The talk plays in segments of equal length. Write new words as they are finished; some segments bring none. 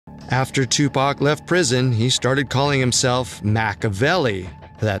After Tupac left prison, he started calling himself Makaveli.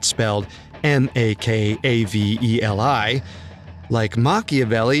 That's spelled M-A-K-A-V-E-L-I. Like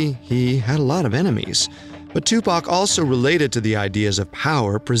Machiavelli, he had a lot of enemies. But Tupac also related to the ideas of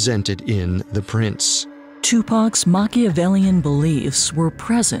power presented in The Prince. Tupac's Machiavellian beliefs were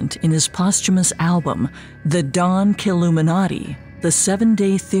present in his posthumous album, The Don Killuminati, The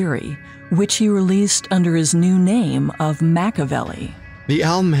 7-Day Theory, which he released under his new name of Makaveli. The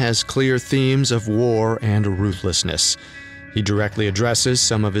album has clear themes of war and ruthlessness. He directly addresses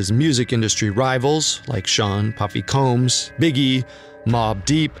some of his music industry rivals like Sean Puffy Combs, Biggie, Mobb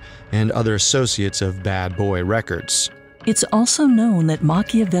Deep, and other associates of Bad Boy Records. It's also known that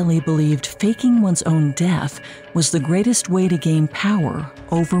Machiavelli believed faking one's own death was the greatest way to gain power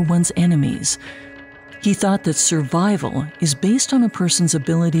over one's enemies. He thought that survival is based on a person's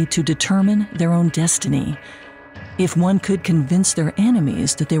ability to determine their own destiny. If one could convince their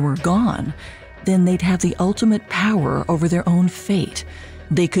enemies that they were gone, then they'd have the ultimate power over their own fate.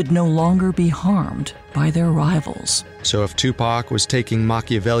 They could no longer be harmed by their rivals. So if Tupac was taking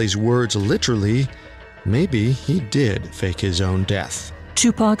Machiavelli's words literally, maybe he did fake his own death.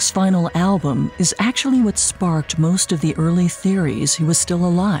 Tupac's final album is actually what sparked most of the early theories he was still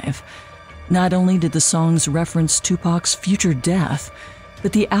alive. Not only did the songs reference Tupac's future death,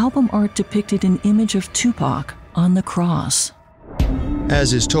 but the album art depicted an image of Tupac on the cross.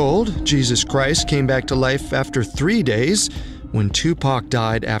 As is told, Jesus Christ came back to life after 3 days. When Tupac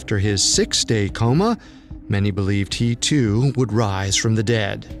died after his 6-day coma, many believed he too would rise from the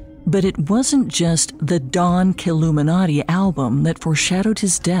dead. But it wasn't just the Don Killuminati album that foreshadowed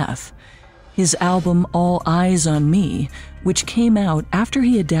his death. His album All Eyes on Me, which came out after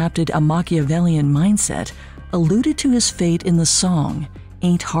he adapted a Machiavellian mindset, alluded to his fate in the song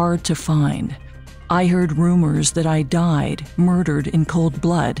Ain't Hard to Find. I heard rumors that I died, murdered in cold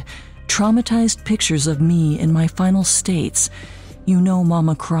blood, traumatized pictures of me in my final states. You know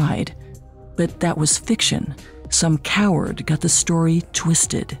Mama cried. But that was fiction. Some coward got the story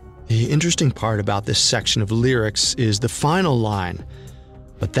twisted. The interesting part about this section of lyrics is the final line.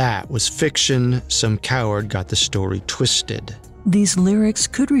 But that was fiction. Some coward got the story twisted. These lyrics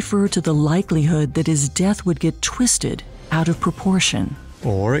could refer to the likelihood that his death would get twisted out of proportion.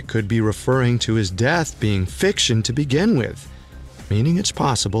 Or it could be referring to his death being fiction to begin with, meaning it's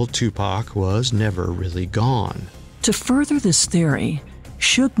possible Tupac was never really gone. To further this theory,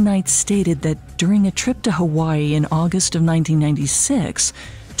 Suge Knight stated that during a trip to Hawaii in August of 1996,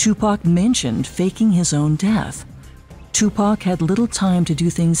 Tupac mentioned faking his own death. Tupac had little time to do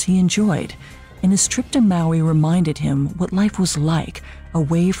things he enjoyed, and his trip to Maui reminded him what life was like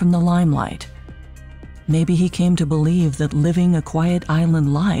away from the limelight. Maybe he came to believe that living a quiet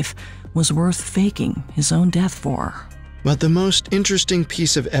island life was worth faking his own death for. But the most interesting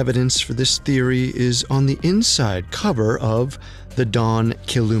piece of evidence for this theory is on the inside cover of the Don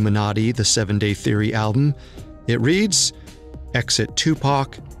Killuminati, the 7-Day Theory album. It reads, "Exit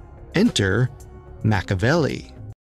Tupac, enter Makaveli."